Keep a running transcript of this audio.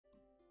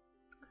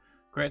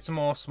Create some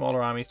more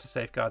smaller armies to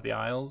safeguard the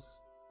Isles.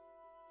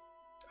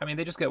 I mean,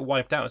 they just get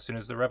wiped out as soon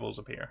as the rebels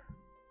appear.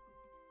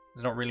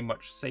 There's not really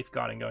much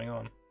safeguarding going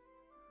on.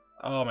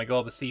 Oh my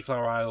god, the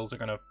Seaflower Isles are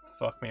gonna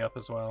fuck me up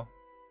as well.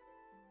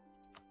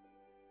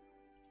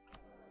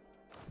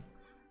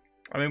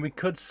 I mean, we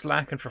could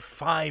slacken for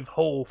 5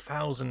 whole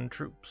 1,000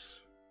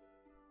 troops.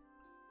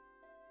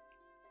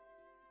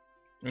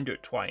 We can do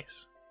it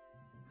twice.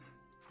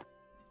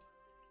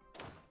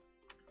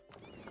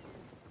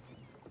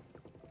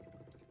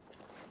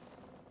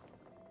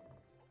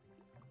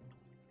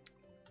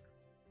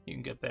 You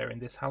can get there in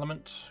this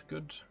Halimant.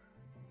 Good.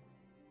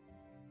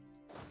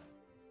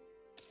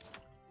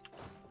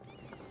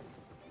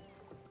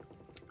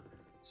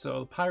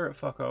 So the pirate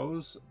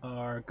fuckos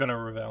are gonna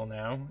revel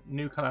now.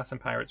 New Class and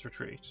Pirates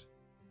Retreat.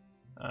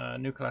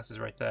 New Class is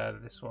right there.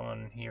 This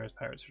one here is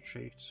Pirates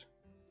Retreat.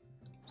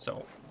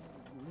 So,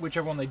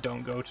 whichever one they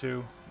don't go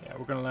to, yeah,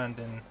 we're gonna land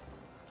in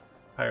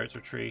Pirates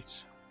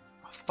Retreat.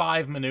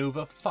 5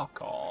 maneuver?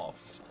 Fuck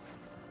off.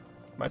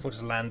 Might as well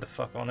just land the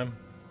fuck on him.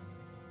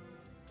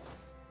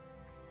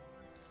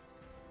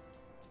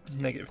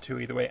 -2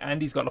 either way.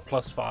 And he's got a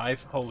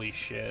 +5. Holy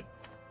shit.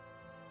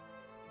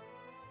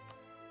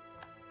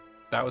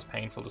 That was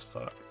painful as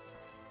fuck.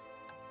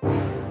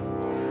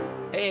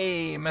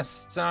 Hey,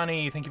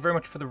 Mastani, thank you very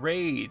much for the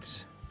raid.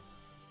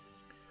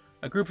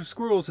 A group of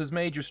squirrels has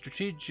made a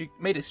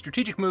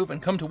strategic move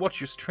and come to watch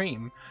your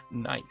stream.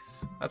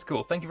 Nice. That's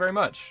cool. Thank you very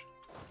much.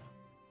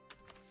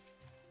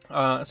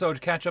 So to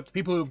catch up, the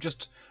people who have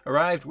just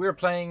arrived, we are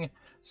playing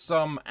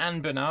some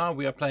Anbennar.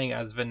 We are playing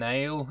as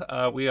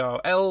Venail. We are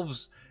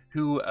elves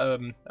who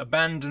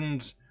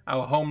abandoned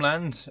our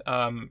homeland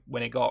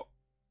when it got,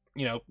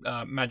 you know,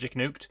 magic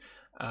nuked.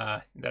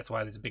 That's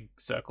why there's a big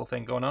circle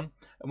thing going on.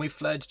 And we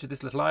fled to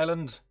this little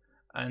island.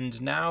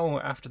 And now,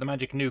 after the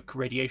magic nuke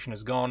radiation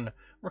is gone,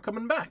 we're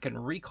coming back and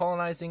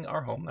recolonizing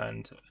our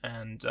homeland.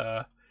 And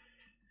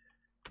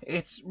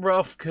it's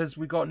rough because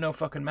we got no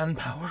fucking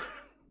manpower.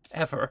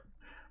 Ever.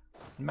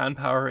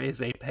 Manpower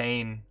is a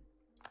pain.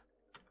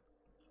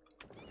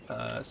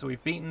 So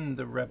we've beaten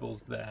the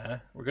rebels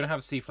there. We're going to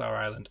have Seaflower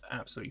Island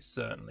absolutely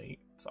certainly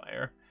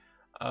fire.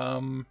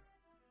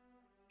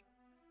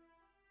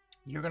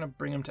 You're going to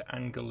bring them to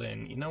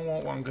Angolin. You know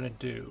what I'm going to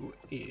do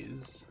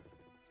is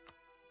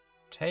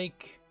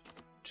take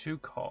 2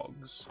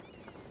 cogs,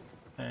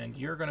 and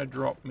you're going to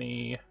drop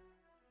me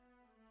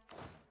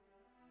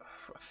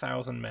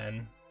 1,000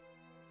 men.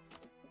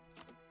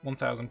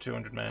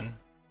 1,200 men.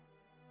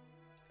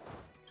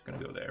 Just going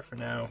to go there for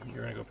now.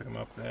 You're going to go pick them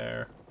up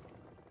there.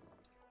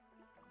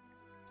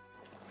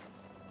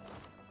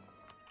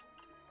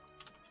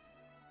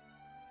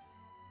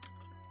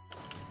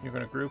 You're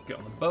going to group, get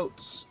on the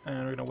boats, and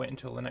we're going to wait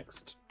until the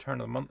next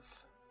turn of the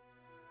month.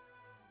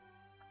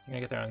 You're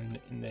going to get there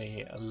in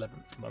the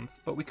 11th month,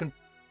 but we can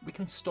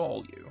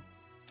stall you.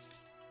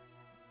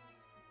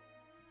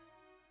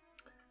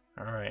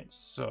 Alright,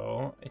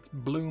 so it's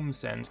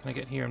Bloomsend. Can I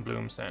get here in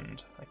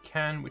Bloomsend? I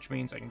can, which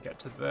means I can get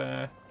to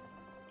there.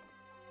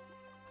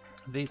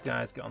 These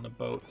guys get on the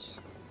boats,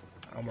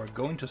 and we're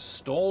going to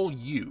stall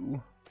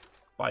you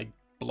by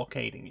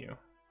blockading you.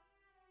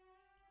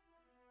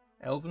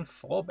 Elven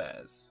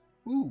forebears.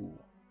 Ooh.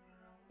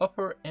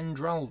 Upper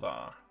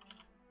Endralvar.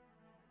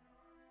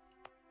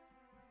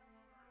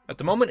 At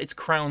the moment, it's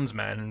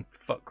Crownsman.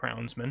 Fuck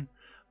Crownsman.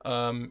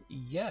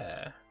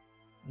 Yeah.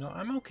 No,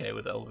 I'm okay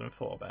with Elven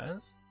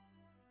forebears.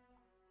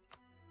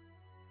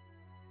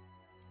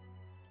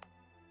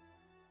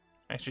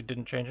 Actually,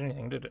 didn't change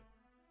anything, did it?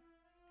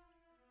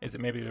 Is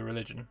it maybe the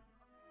religion?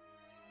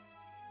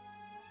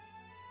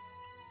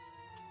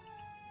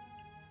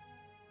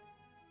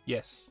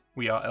 Yes,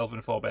 we are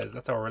Elven forebears.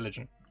 That's our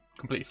religion.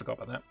 Completely forgot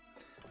about that.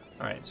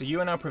 Alright, so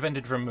you are now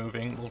prevented from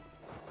moving. We'll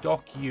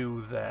dock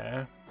you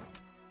there.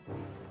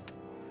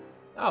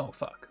 Oh,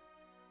 fuck.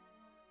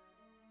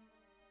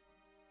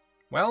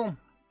 Well.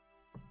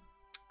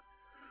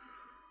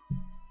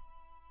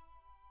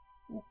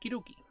 Okie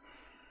dokie.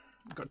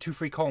 We've got 2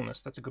 free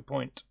colonists. That's a good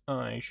point.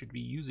 I should be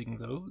using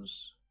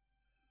those.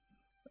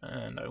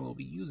 And I will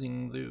be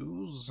using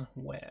those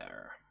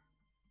where?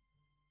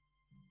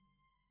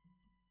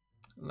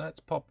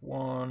 Let's pop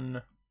one.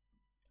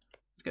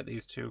 Let's get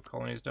these 2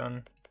 colonies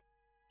done.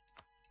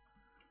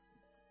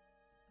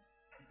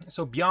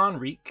 So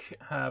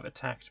Bjarnrik have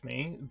attacked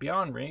me.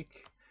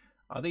 Bjarnrik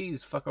are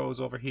these fuckos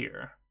over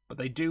here. But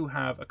they do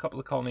have a couple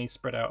of colonies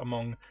spread out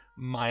among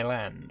my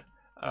land.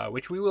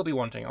 Which we will be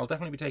wanting. I'll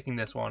definitely be taking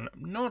this one.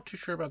 I'm not too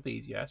sure about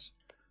these yet.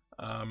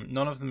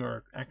 None of them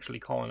are actually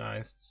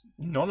colonized.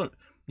 None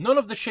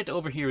of the shit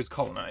over here is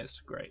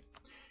colonized. Great.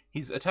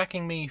 He's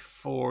attacking me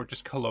for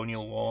just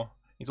colonial war.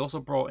 He's also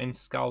brought in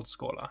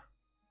Skaldskola.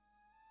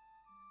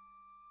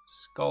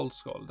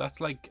 Skaldskola. That's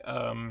like,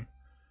 a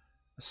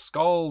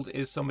skald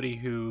is somebody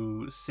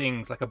who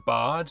sings like a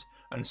bard,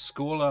 and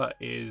Skola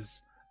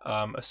is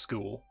a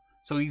school.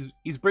 So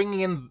he's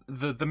bringing in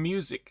the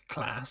music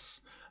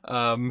class.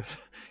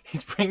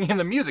 He's bringing in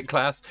the music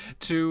class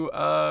to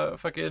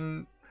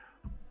fucking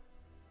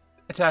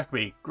attack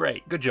me.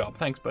 Great, good job.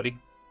 Thanks, buddy.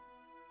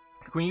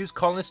 Can we use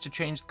colonists to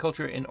change the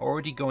culture in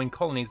already going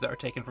colonies that are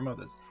taken from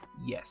others?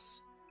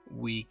 Yes,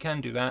 we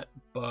can do that,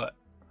 but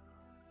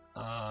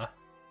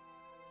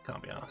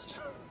can't be asked.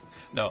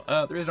 No,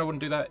 the reason I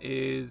wouldn't do that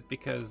is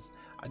because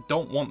I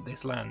don't want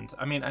this land.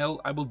 I mean,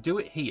 I will do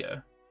it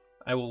here.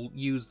 I will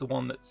use the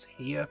one that's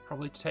here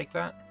probably to take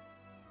that.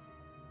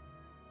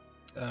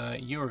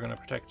 You are going to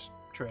protect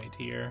trade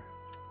here.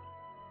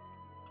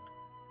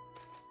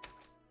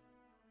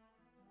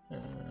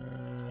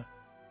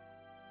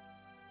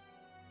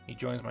 He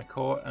joins my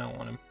court. I don't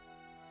want him.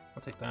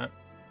 I'll take that.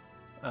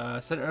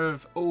 Center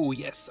of... Oh,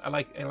 yes. I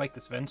like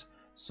this event.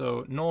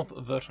 So, North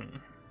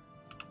Verton.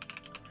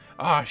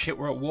 Ah, shit,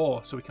 we're at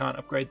war, so we can't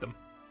upgrade them.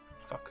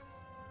 Fuck.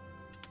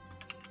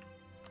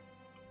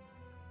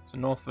 So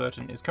North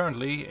Verton is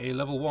currently a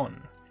level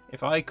 1.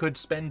 If I could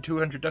spend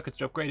 200 ducats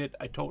to upgrade it,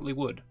 I totally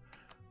would.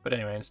 But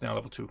anyway, it's now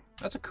level 2.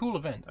 That's a cool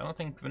event. I don't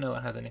think Vanilla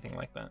has anything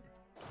like that.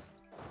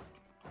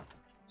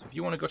 So if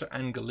you want to go to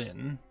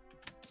Angelin,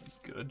 that's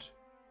good.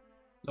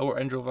 Lower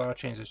Endrilvar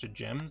changes to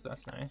gems,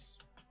 that's nice.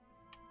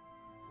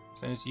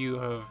 Since you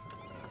have...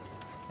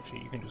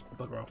 Actually, you can just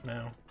bugger off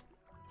now.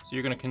 So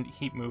you're going to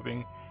keep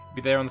moving.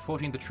 Be there on the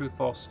 14th of True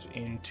Frost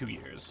in 2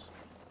 years.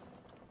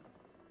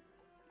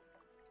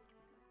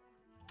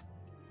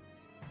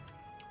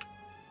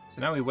 So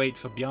now we wait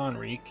for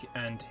Bjarnrik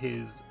and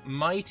his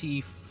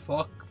mighty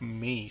fuck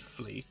me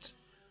fleet.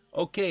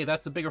 Okay,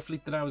 that's a bigger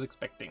fleet than I was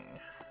expecting.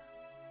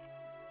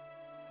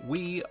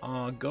 We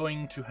are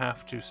going to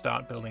have to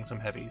start building some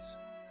heavies.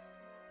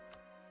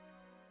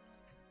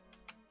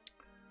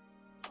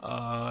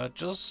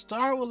 Just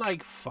start with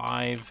like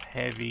 5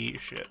 heavy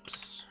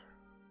ships.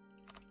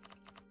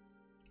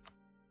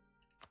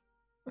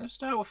 Let's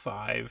start with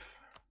 5.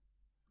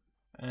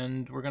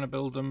 And we're going to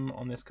build them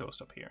on this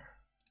coast up here.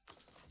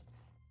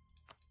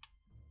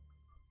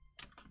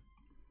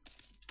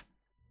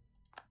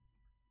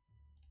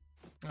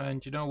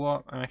 And you know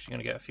what? I'm actually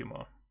going to get a few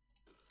more.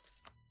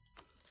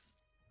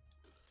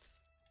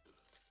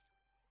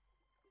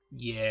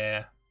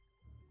 Yeah.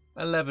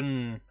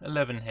 11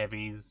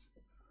 heavies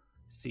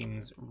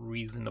seems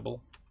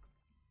reasonable.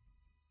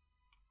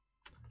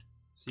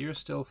 So you're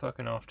still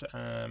fucking off to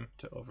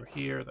over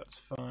here, that's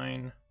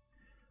fine.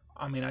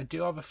 I mean, I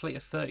do have a fleet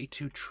of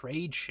 32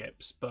 trade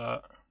ships,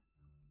 but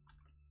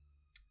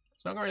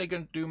it's not really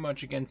going to do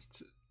much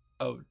against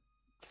a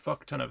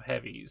fuck ton of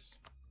heavies,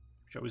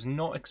 which I was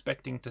not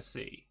expecting to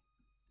see.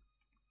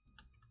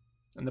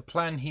 And the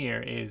plan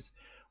here is,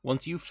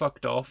 once you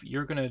fucked off,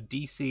 you're going to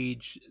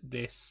de-siege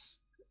this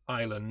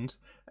island,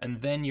 and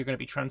then you're going to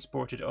be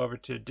transported over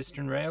to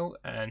Rail,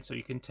 and so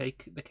you can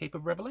take the Cape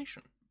of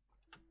Revelation.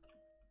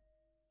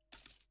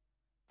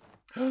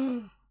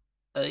 Oh,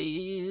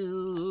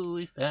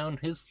 we found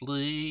his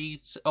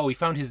fleet. Oh, we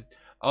found his...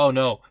 Oh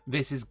no,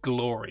 this is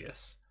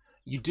glorious.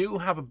 You do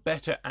have a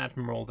better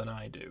admiral than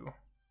I do.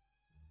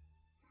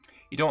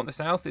 You don't want the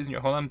south, isn't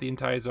your Homeland, the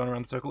entire zone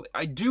around the circle?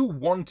 I do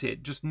want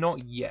it, just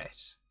not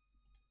yet.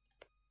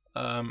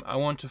 I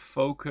want to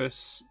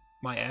focus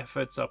my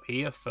efforts up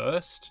here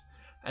first,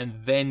 and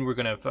then we're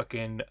gonna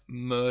fucking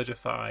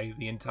murderify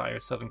the entire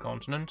southern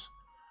continent.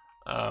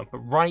 But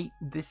right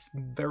this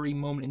very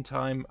moment in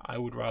time, I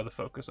would rather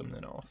focus on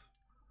the north.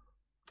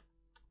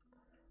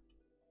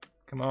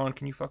 Come on,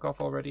 can you fuck off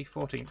already?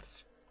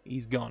 14th.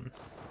 He's gone.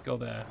 Go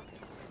there.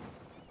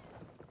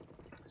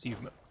 So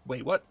you've...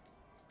 Wait, what?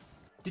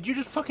 Did you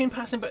just fucking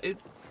pass him? But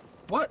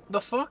what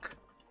the fuck?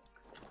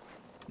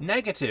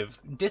 Negative.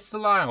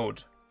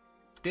 Disallowed.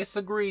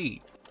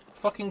 Disagree.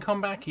 Fucking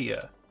come back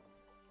here.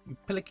 You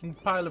pillicking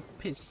pile of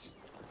piss.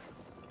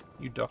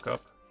 You dock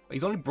up.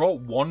 He's only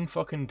brought one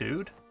fucking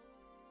dude?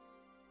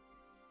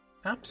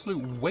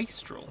 Absolute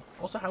wastrel.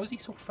 Also, how is he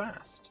so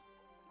fast?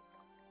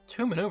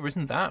 2 maneuver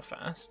isn't that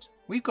fast.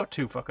 We've got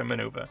 2 fucking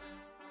maneuver.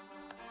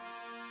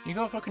 You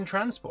got fucking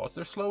transports,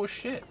 they're slow as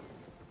shit.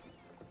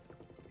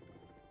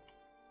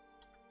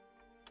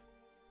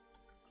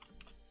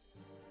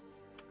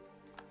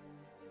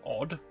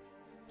 Odd.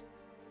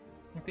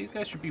 These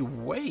guys should be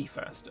way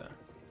faster.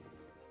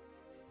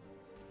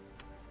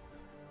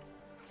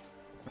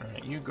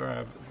 Alright, you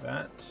grab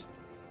that.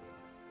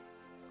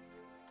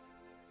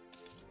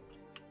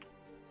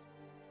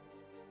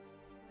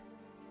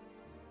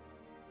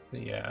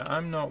 Yeah,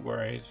 I'm not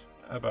worried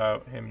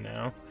about him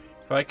now.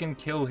 If I can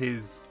kill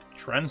his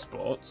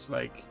transports,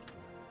 like,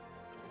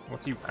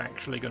 what's he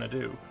actually gonna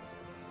do?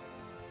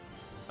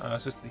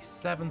 So it's the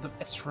 7th of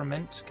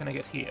Esrament. Can I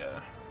get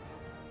here?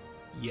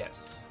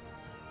 Yes.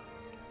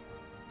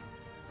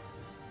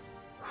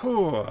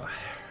 Whew.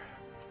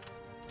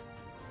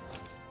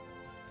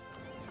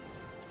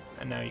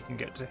 And now you can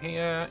get to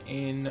here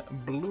in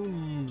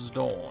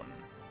Bloomsdawn.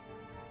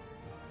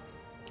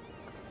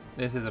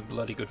 This is a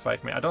bloody good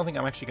fight for me. I don't think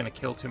I'm actually going to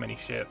kill too many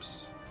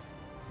ships.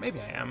 Maybe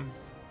I am.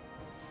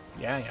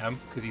 Yeah, I am,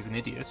 because he's an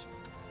idiot.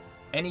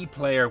 Any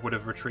player would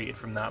have retreated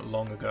from that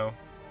long ago.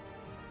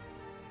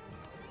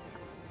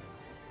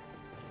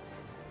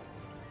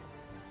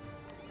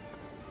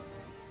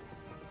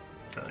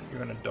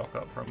 You're going to dock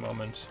up for a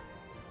moment.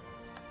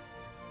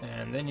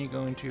 And then you're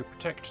going to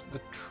protect the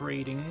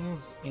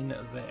tradings in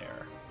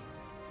there.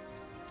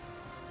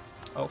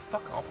 Oh,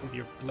 fuck off with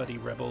your bloody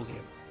rebels, you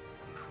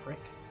prick.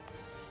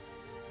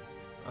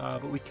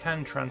 But we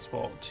can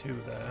transport to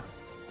there.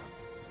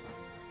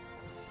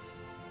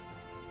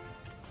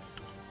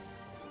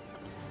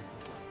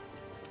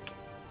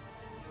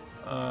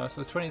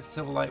 So the 20th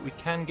Silver Light we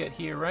can get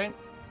here, right?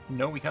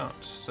 No, we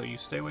can't. So you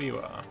stay where you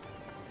are.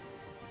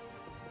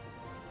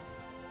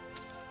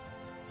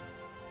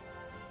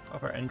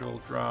 Upper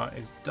Endril draw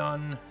is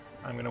done.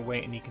 I'm going to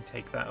wait and you can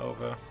take that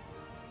over.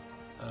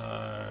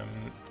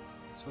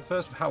 So the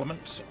first of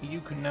Halimont,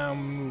 you can now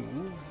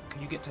move.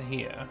 Can you get to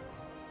here?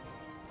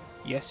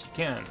 Yes, you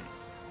can.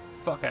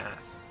 Fuck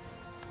ass.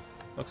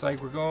 Looks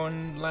like we're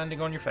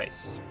landing on your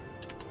face.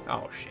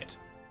 Oh, shit.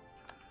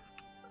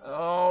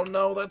 Oh,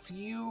 no, that's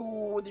you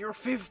with your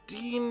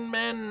 15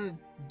 men.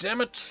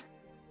 Damn it.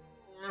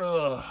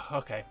 Ugh,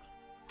 okay.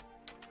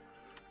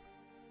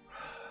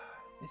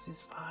 This is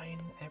fine.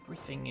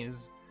 Everything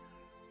is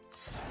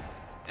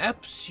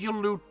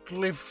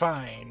absolutely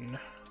fine.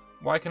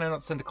 Why can I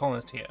not send a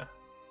colonist here?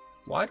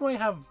 Why do I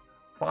have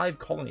 5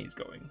 colonies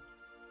going?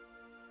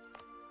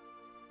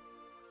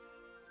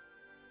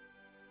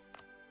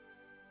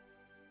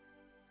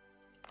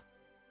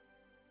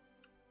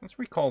 Let's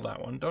recall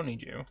that one. Don't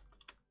need you.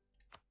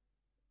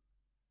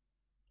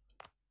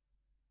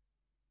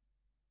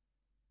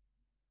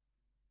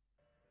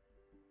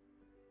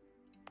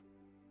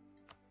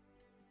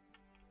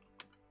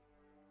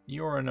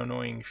 You're an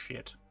annoying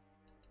shit.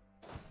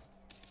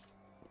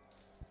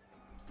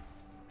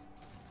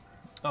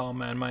 Oh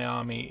man, my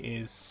army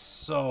is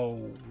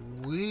so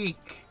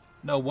weak.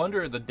 No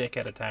wonder the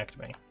dickhead attacked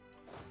me.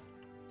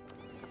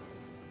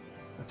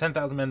 There's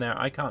 10,000 men there.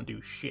 I can't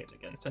do shit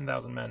against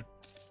 10,000 men.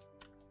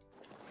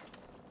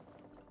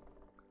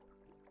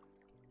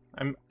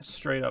 I'm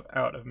straight up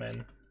out of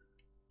men.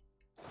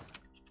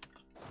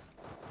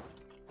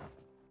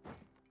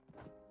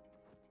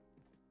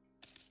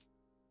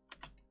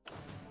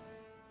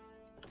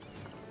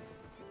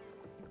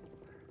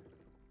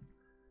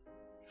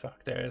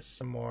 Fuck, there's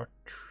some more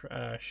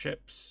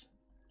ships.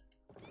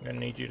 I'm gonna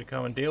need you to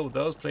come and deal with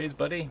those, please,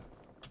 buddy.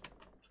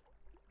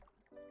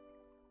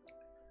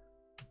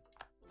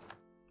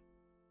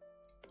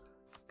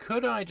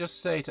 Could I just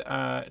say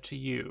to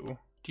you,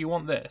 do you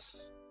want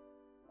this?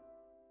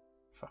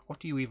 Fuck, what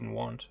do you even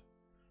want?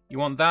 You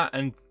want that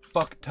and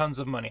fuck tons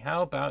of money.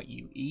 How about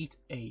you eat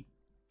a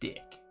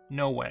dick?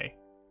 No way.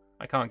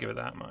 I can't give it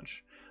that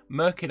much.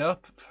 Merc it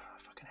up. I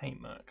fucking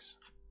hate mercs.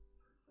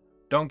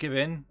 Don't give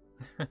in.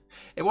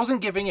 It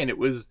wasn't giving in, it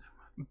was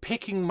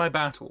picking my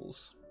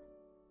battles.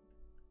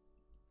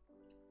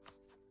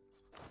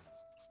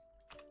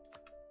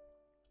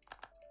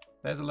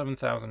 There's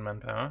 11,000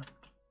 manpower.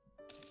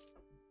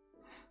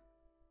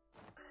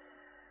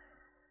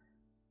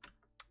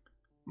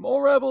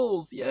 More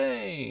rebels!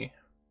 Yay!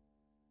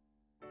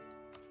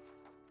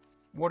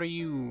 What are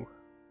you?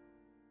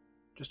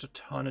 Just a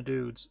ton of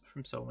dudes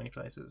from so many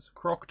places.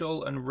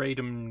 Crocodile and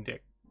Raidemel.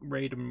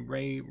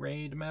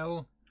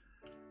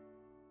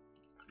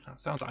 That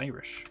sounds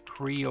Irish.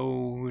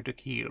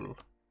 Creodakeel.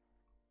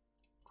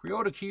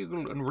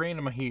 Creodakeel and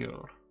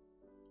Rainamaheel.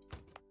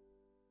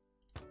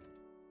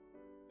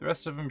 The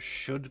rest of them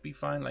should be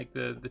fine. Like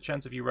the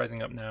chance of you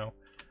rising up now.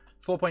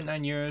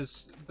 4.9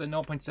 years. The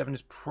 0.7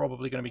 is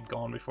probably going to be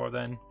gone before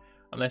then.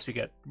 Unless we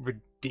get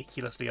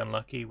ridiculously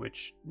unlucky,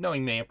 which,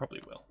 knowing me, I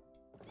probably will.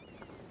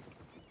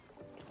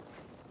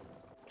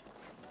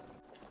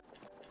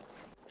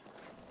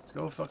 Let's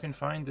go fucking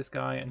find this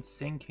guy and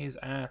sink his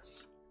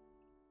ass.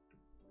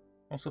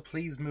 Also,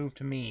 please move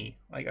to me.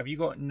 Like, have you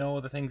got no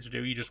other things to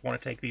do? You just want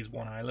to take these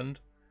one island?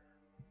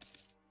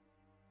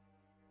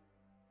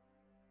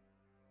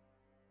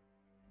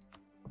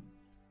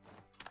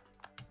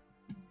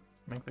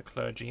 Make the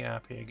clergy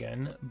happy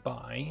again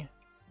by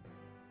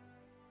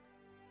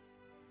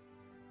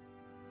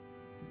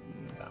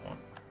that one.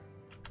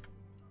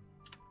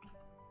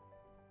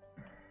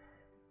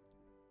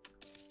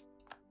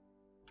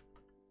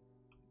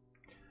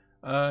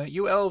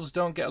 You elves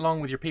don't get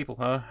along with your people,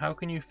 huh? How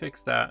can you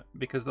fix that?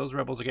 Because those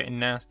rebels are getting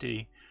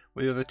nasty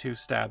with the other 2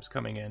 stabs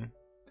coming in.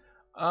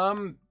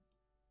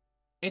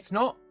 It's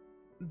not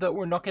that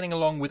we're not getting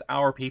along with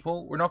our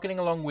people. We're not getting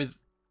along with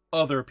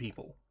other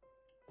people.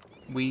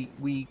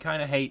 We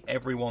kind of hate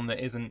everyone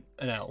that isn't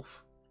an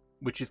elf,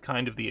 which is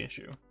kind of the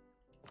issue.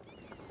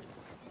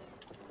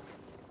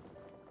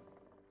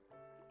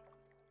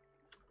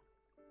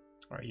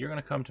 Alright, you're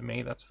gonna come to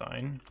me, that's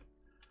fine.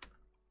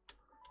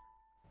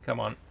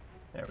 Come on.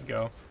 There we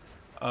go.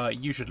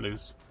 You should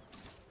lose.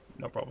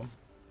 No problem.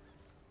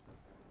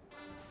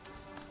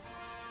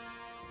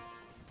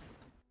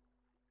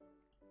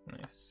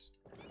 Nice.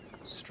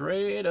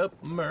 Straight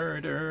up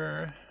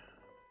murder.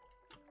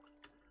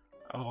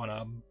 Oh, and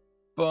a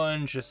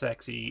bunch of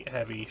sexy,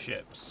 heavy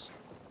ships.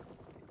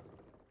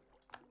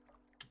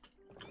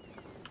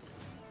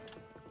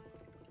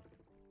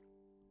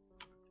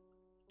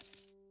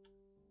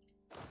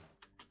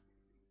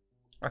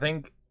 I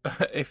think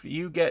if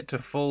you get to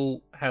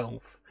full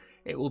health,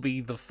 It will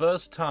be the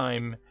first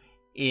time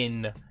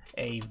in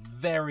a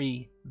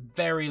very,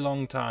 very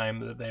long time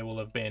that they will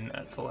have been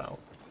at full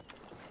health.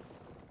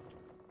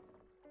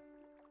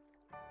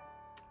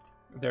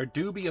 There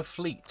do be a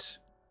fleet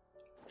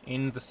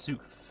in the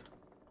Sooth.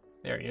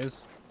 There he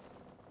is.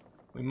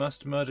 We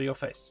must murder your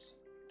face.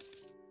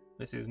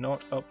 This is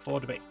not up for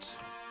debate.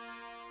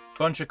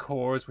 Bunch of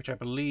cores, which I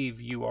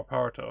believe you are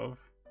part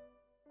of.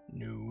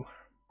 No.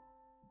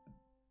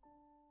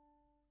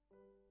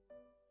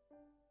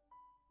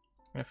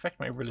 Can affect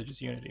my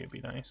religious unity, it'd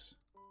be nice.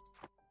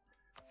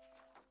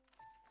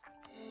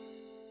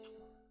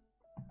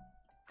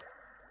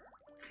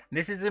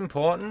 This is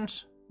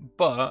important,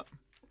 but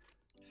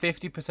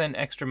 50%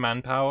 extra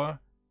manpower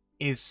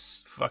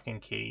is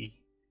fucking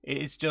key.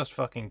 It's just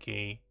fucking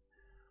key.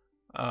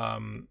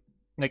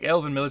 Like,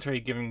 Elven military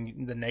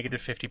giving the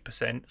negative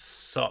 50%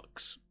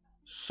 sucks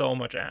so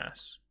much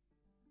ass.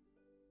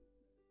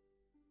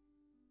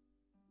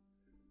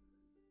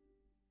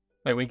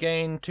 Like, we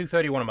gain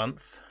 231 a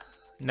month.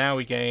 Now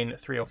we gain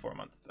 304 a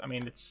month. I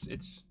mean,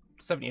 it's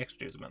 70 extra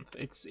dues a month.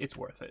 It's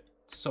worth it.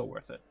 It's so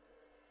worth it.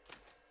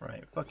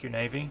 Right, fuck your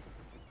navy.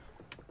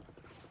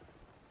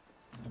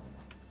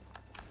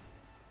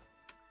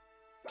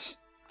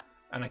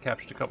 And I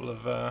captured a couple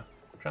of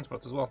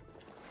transports as well.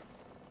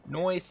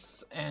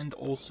 Noise and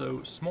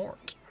also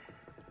smart.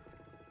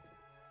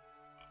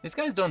 This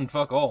guy's done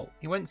fuck all.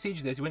 He went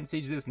siege this, he went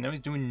siege this, and now he's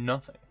doing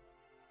nothing.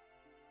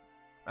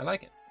 I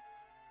like it.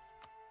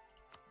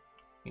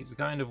 He's the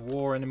kind of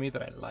war enemy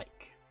that I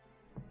like.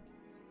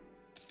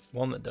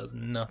 One that does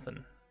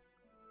nothing.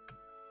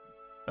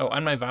 Oh,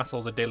 and my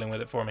vassals are dealing with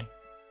it for me.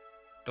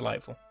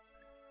 Delightful.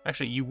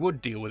 Actually, you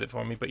would deal with it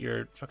for me, but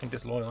you're fucking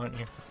disloyal, aren't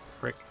you?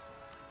 Prick.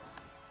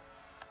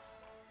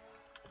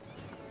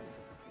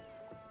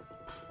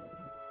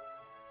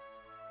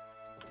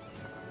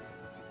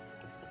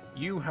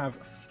 You have...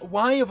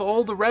 Why have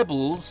all the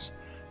rebels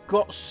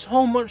got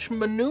so much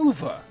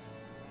maneuver?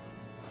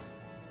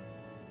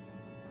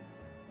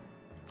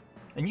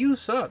 And you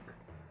suck.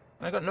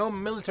 I got no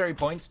military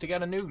points to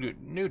get a new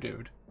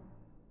dude.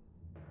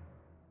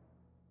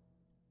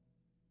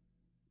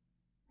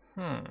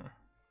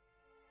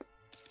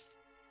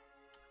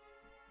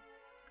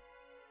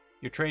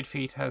 Your trade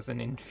fleet has an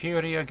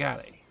inferior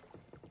galley.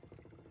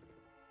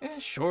 Yeah,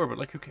 sure, but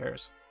like, who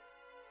cares?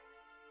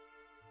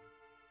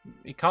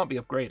 It can't be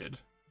upgraded.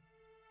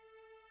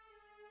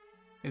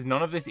 Is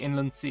none of this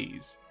inland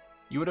seas?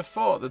 You would have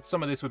thought that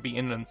some of this would be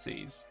inland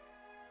seas.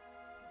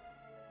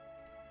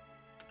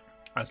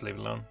 I'll just leave it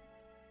alone.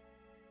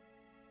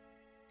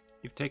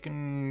 You've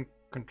taken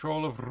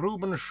control of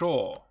Reuben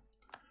Shore.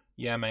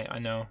 Yeah, mate, I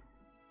know.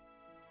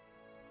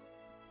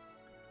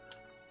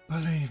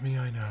 Believe me,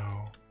 I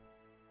know.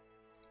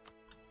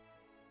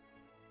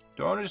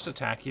 Do I want to just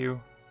attack you?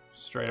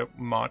 Straight up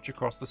march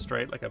across the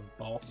strait like a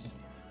boss?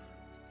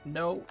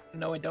 No,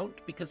 I don't,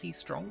 because he's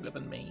stronger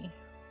than me.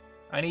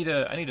 I need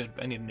a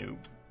new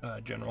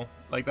general.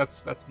 Like,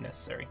 that's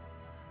necessary.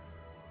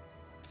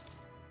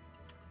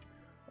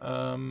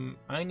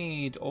 I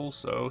need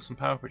also some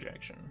power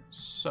projection.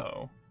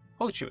 So,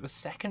 holy shit, with a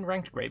second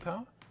ranked great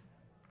power?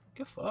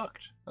 Get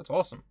fucked. That's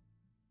awesome.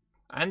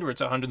 And we're at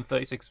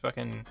 136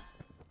 fucking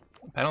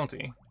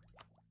penalty.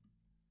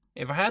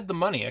 If I had the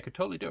money, I could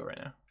totally do it right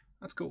now.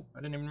 That's cool. I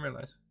didn't even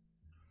realize.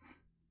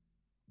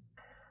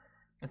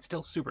 It's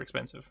still super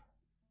expensive.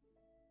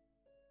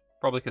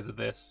 Probably because of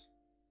this.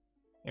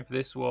 If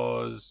this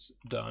was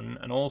done,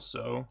 and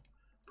also,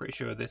 pretty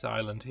sure this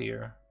island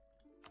here.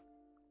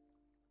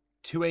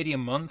 280 a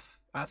month?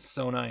 That's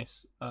so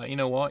nice. You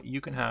know what?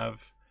 You can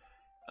have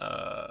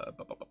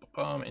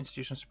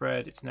institution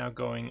spread. It's now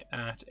going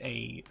at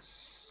a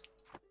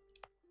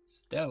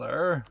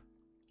stellar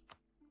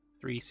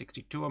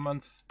 362 a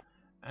month.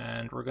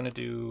 And we're going to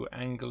do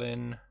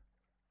Anglin.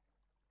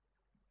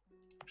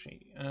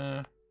 Actually,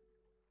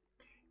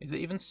 is it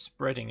even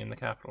spreading in the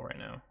capital right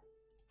now?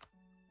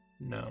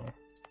 No.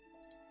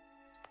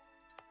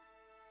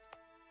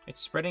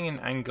 It's spreading in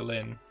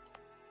Anglin.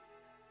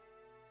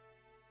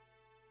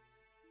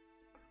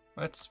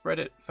 Let's spread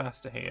it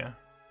faster here.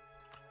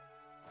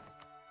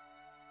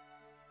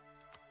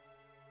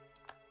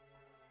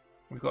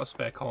 We've got a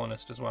spare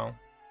colonist as well.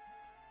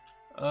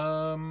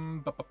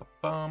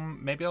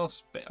 Maybe I'll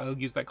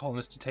use that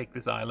colonist to take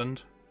this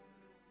island.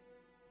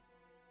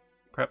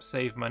 Perhaps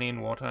save money in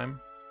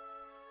wartime.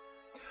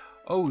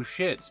 Oh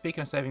shit,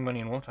 speaking of saving money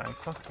in wartime,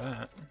 fuck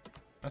that.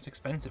 That's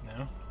expensive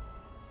now.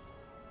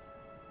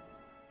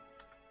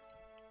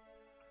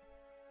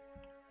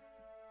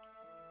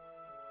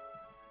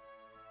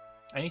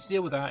 I need to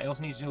deal with that, I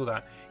also need to deal with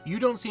that. You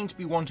don't seem to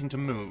be wanting to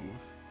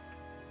move.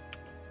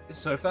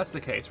 So if that's the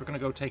case, we're gonna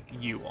go take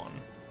you on.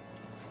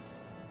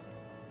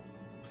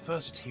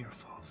 First tier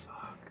fall,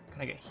 fuck.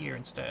 Can I get here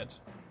instead?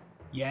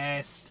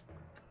 Yes!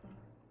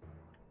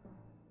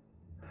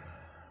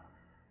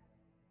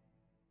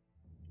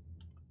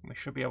 We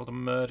should be able to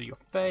murder your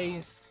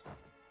face.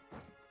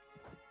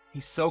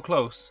 He's so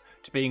close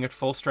to being at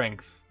full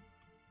strength.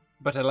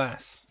 But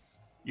alas,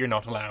 you're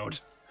not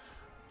allowed.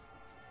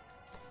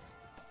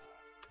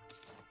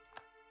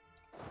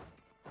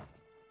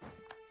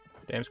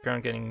 James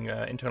Crown getting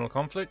internal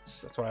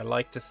conflicts. That's what I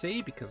like to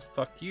see, because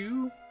fuck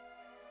you.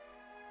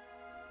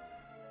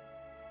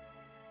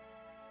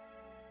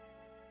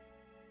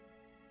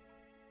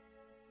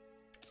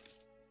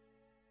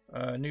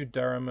 New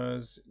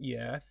Daramas.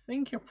 Yeah, I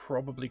think you're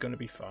probably going to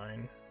be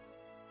fine.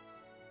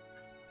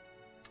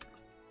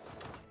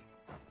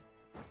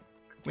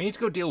 We need to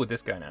go deal with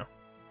this guy now.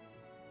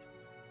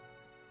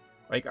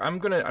 Like, I'm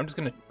just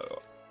gonna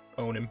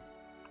own him.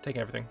 Take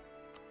everything.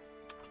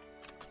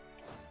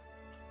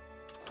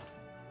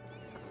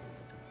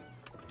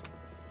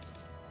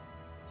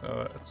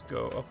 So let's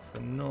go up to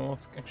the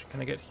north. Actually,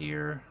 can I get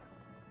here?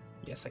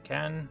 Yes, I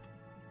can.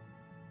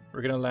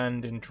 We're gonna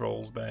land in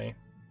Trolls Bay.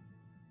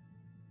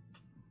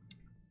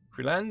 If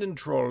we land in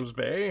Trolls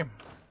Bay,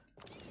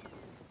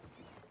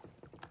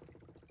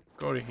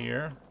 go to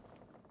here.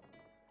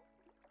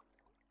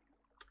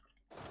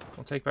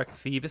 We'll take back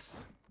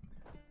Thieves.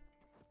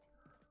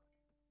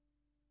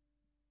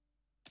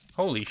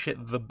 Holy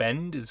shit, the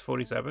Bend is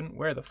 47.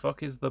 Where the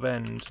fuck is the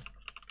Bend?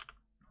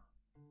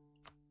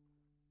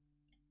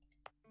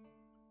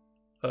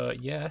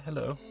 Yeah,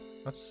 hello.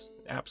 That's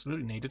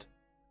absolutely needed.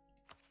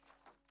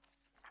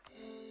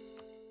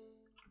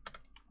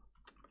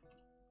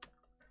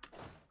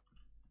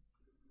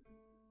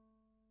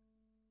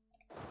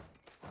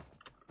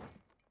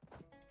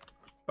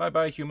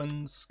 Bye-bye,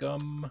 human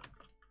scum.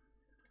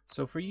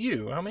 So for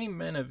you, how many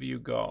men have you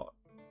got?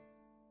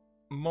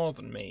 More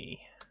than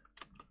me.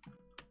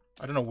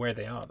 I don't know where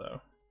they are,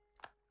 though.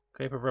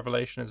 Cape of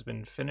Revelation has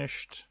been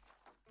finished.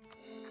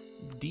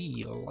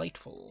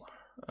 Delightful.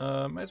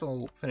 Might as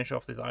well finish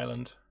off this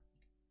island.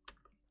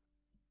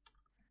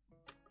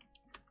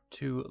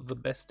 To the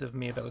best of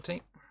me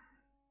ability.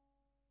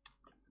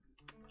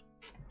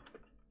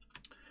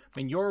 I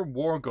mean, your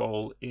war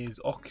goal is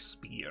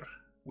Oxspear,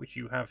 which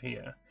you have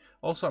here.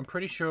 Also, I'm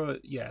pretty sure,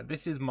 yeah,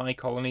 this is my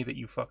colony that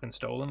you fucking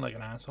stolen like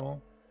an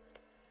asshole.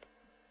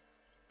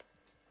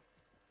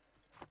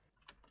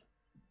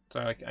 So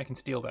I can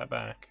steal that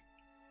back.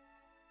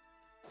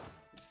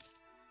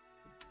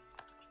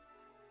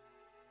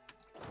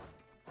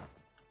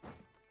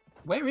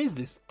 Where is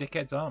this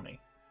dickhead's army?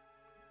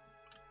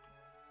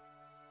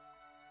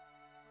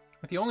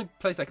 Like, the only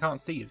place I can't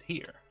see is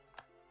here.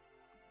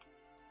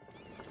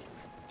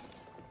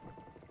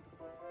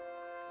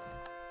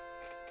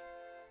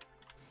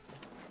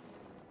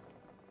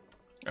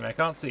 And I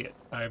can't see it.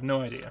 I have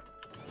no idea.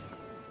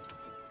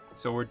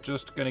 So we're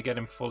just going to get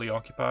him fully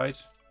occupied.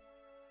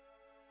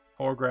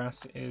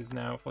 Horgrass is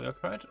now fully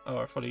occupied,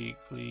 or fully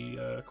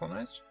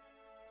colonized.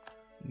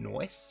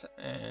 Nice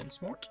and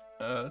smart.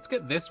 Let's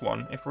get this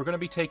one. If we're going to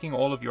be taking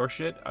all of your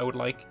shit, I would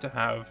like to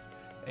have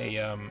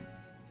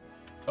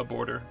a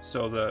border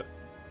so the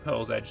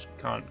Pearl's Edge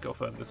can't go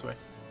further this way.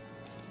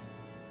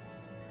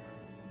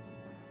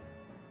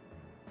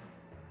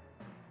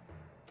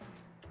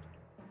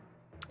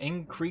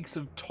 Increase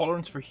of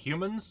tolerance for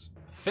humans?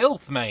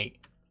 Filth, mate!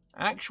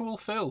 Actual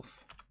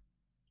filth.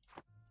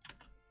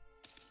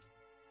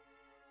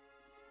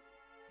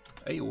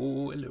 Hey,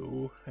 oh,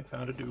 hello. I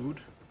found a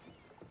dude.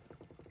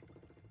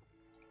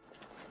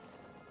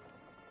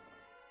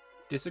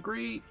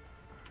 Disagree?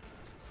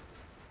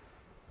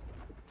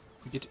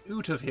 Get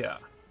out of here.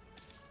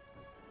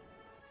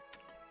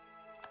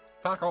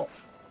 Fuck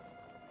off.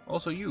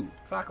 Also you,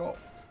 fuck off.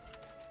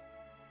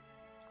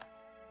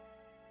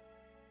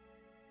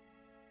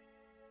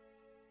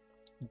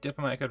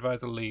 Diplomatic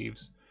advisor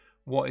leaves.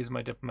 What is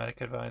my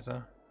diplomatic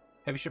advisor?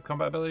 Heavy ship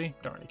combat ability?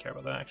 Don't really care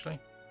about that, actually.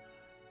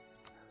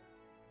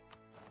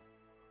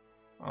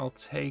 I'll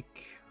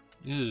take...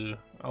 Ugh,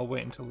 I'll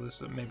wait until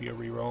there's maybe a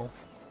reroll.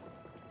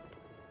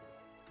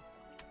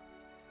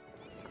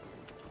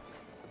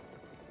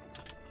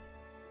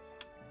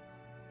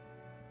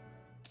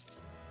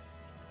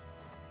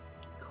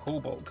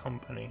 Cobalt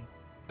Company.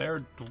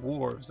 They're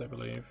dwarves, I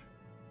believe.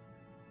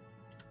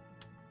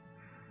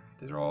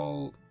 These are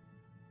all...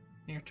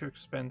 You're too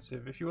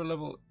expensive. If you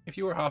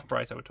were half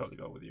price, I would totally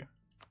go with you.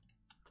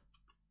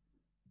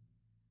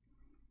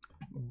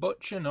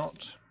 But you're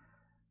not.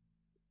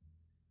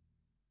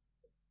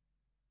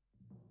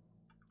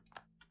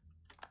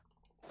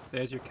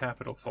 There's your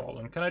capital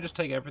fallen. Can I just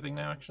take everything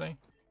now, actually?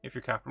 If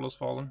your capital's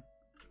fallen?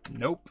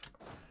 Nope.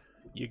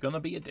 You're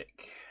gonna be a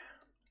dick.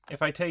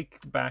 If I take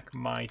back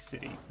my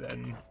city,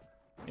 then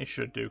it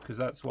should do, because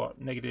that's what,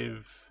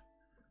 negative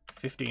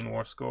 15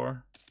 war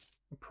score.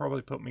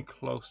 Probably put me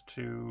close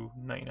to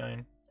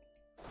 99.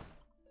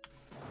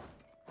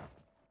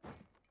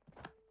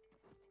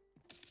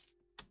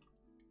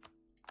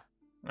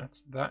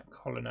 That's that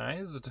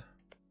colonized.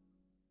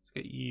 Let's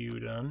get you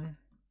done.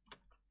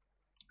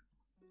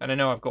 And I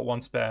know I've got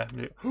one spare.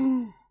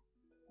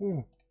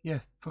 Oh, yeah,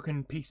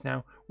 fucking peace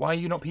now. Why are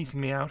you not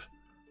piecing me out?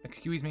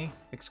 Excuse me,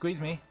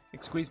 excuse me,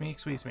 excuse me,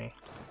 excuse me.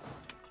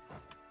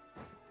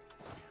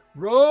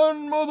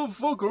 Run,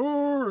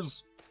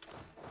 motherfuckers!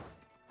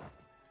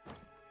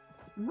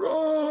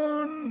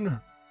 Run!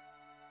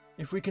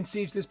 If we can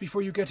siege this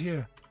before you get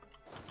here.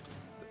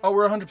 Oh,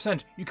 we're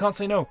 100%. You can't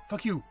say no.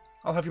 Fuck you.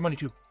 I'll have your money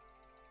too.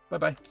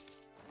 Bye-bye.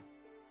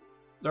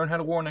 Learn how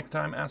to war next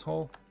time,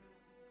 asshole.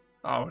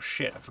 Oh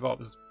shit, I forgot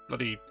this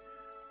bloody...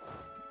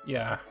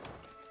 Yeah.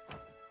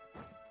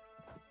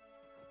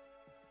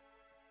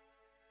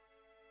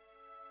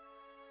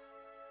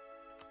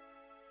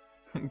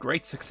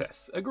 Great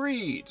success.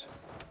 Agreed.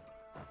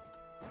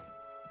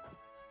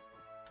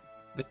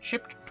 The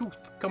Chipped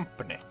Tooth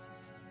Company.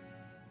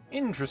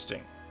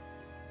 Interesting.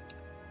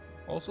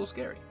 Also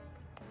scary.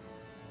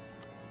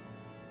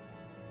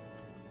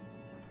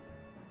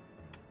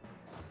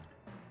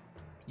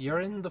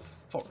 You're in the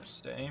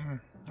forest, eh?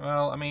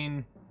 Well, I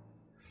mean...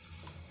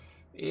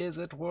 Is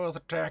it worth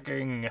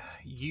attacking?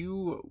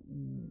 You...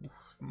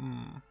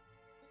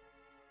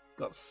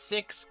 Got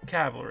 6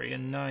 cavalry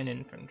and 9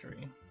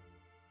 infantry.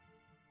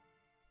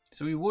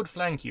 So we would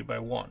flank you by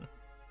 1.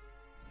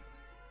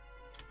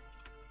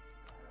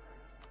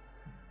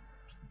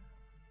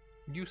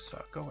 You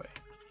suck, go away.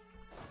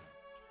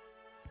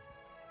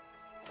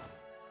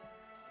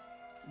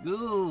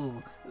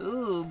 Ooh,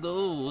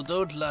 no,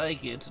 don't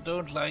like it.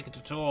 Don't like it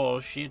at all.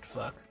 Shit,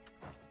 fuck.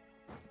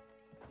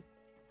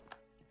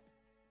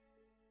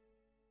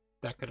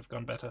 That could have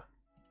gone better.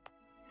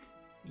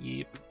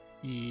 Yep.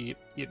 Do you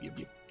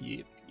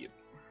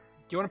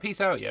want to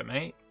peace out yet,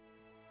 mate?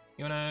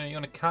 You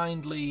wanna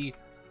kindly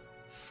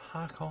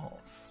fuck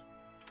off?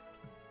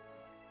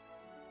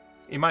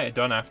 He might have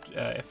done after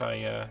if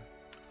I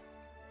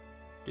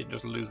didn't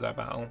just lose that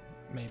battle,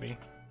 maybe.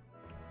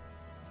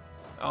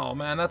 Oh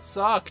man, that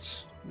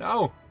sucked.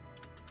 No.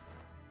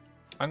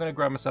 I'm gonna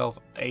grab myself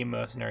a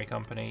mercenary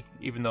company,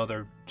 even though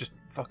they're just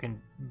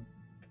fucking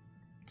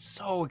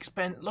so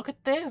expensive. Look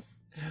at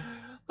this.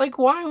 Like,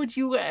 why would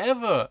you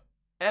ever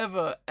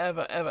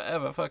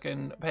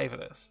fucking pay for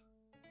this?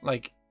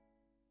 Like,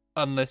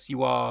 unless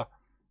you are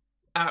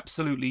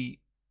absolutely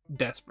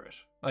desperate.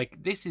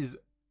 Like, this is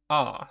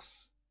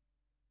arse.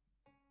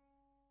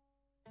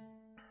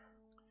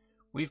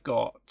 We've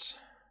got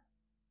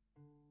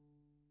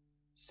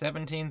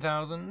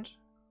 17,000.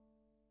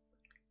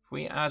 If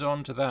we add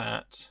on to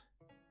that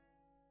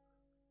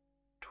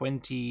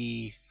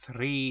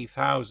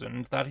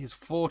 23,000, that is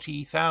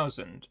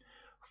 40,000.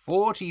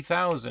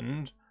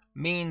 40,000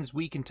 means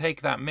we can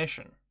take that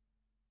mission.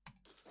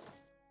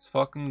 Let's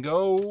fucking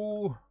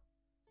go.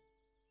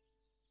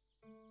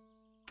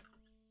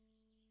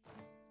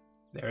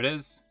 There it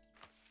is.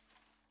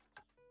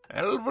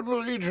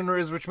 Elven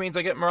legionaries, which means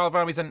I get morale of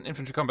armies and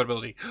infantry combat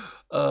ability.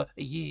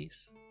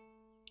 Yes.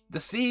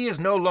 The sea is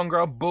no longer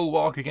a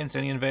bulwark against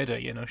any invader,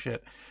 you know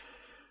shit.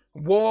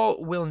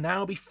 War will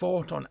now be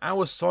fought on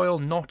our soil,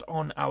 not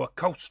on our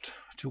coast.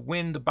 To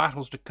win the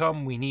battles to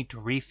come, we need to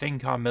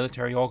rethink our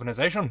military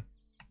organization.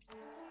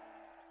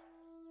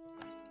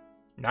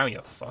 Now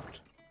you're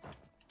fucked.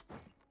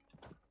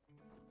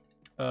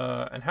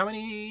 And how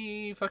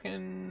many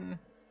fucking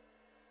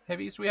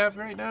heavies do we have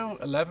right now?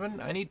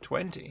 11? I need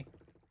 20.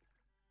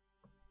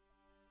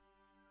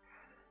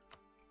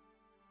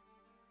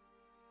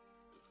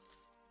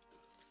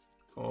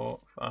 Four,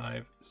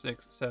 5,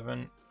 6,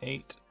 7,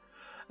 8,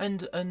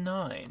 and a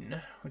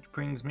 9, which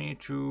brings me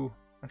to...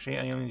 Actually,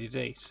 I only need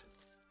 8.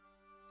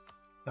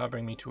 That'll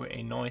bring me to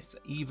a nice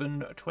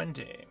even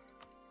 20,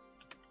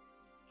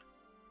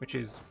 which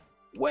is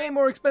way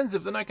more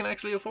expensive than I can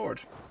actually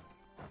afford.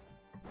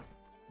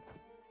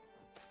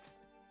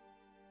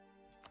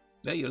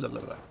 There you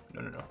No.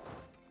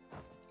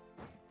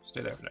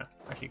 Stay there for now.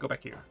 Actually, go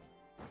back here.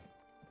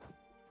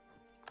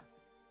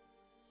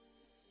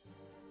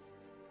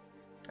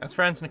 As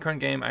France in the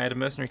current game, I had a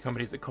mercenary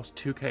companies that cost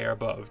 2k or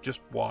above.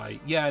 Just why?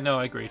 Yeah, no,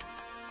 I agreed.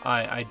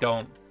 I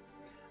don't.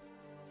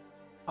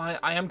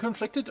 I am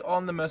conflicted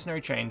on the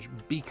mercenary change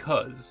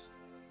because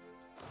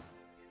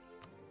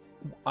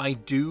I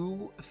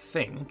do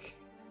think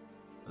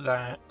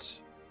that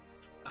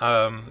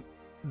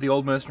the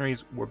old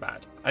mercenaries were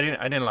bad. I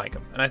didn't like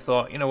them, and I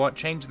thought, you know what,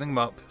 changing them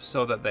up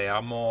so that they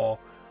are more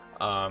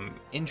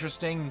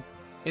interesting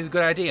is a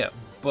good idea.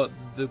 But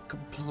they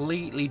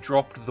completely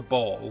dropped the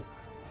ball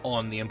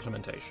on the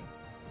implementation.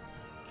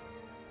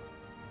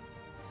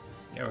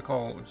 Yeah,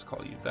 we'll just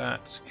call you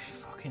that.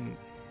 Fucking,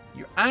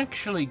 you're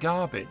actually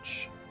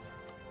garbage.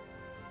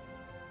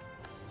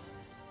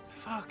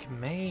 Fuck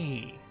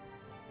me.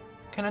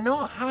 Can I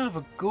not have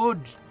a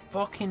good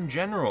fucking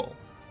general?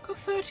 Got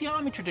 30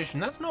 army tradition,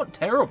 that's not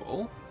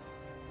terrible.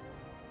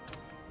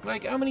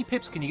 Like, how many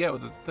pips can you get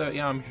with a 30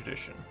 army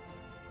tradition?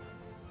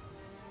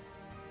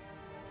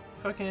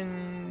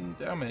 Fucking,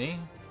 how many?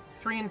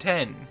 3 and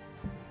 10.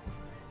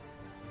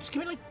 Just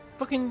give me like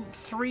fucking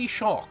 3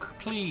 shock,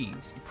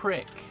 please, you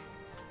prick.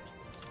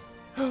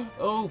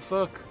 Oh,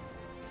 fuck.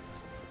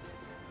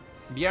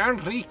 Bjorn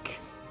Reek.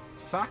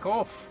 Fuck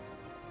off.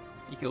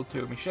 He killed 2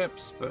 of my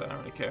ships, but I don't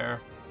really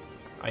care.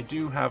 I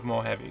do have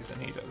more heavies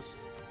than he does.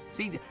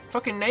 See,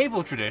 fucking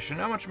naval tradition.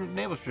 How much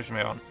naval tradition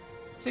am I on?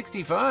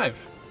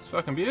 65. It's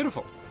fucking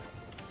beautiful.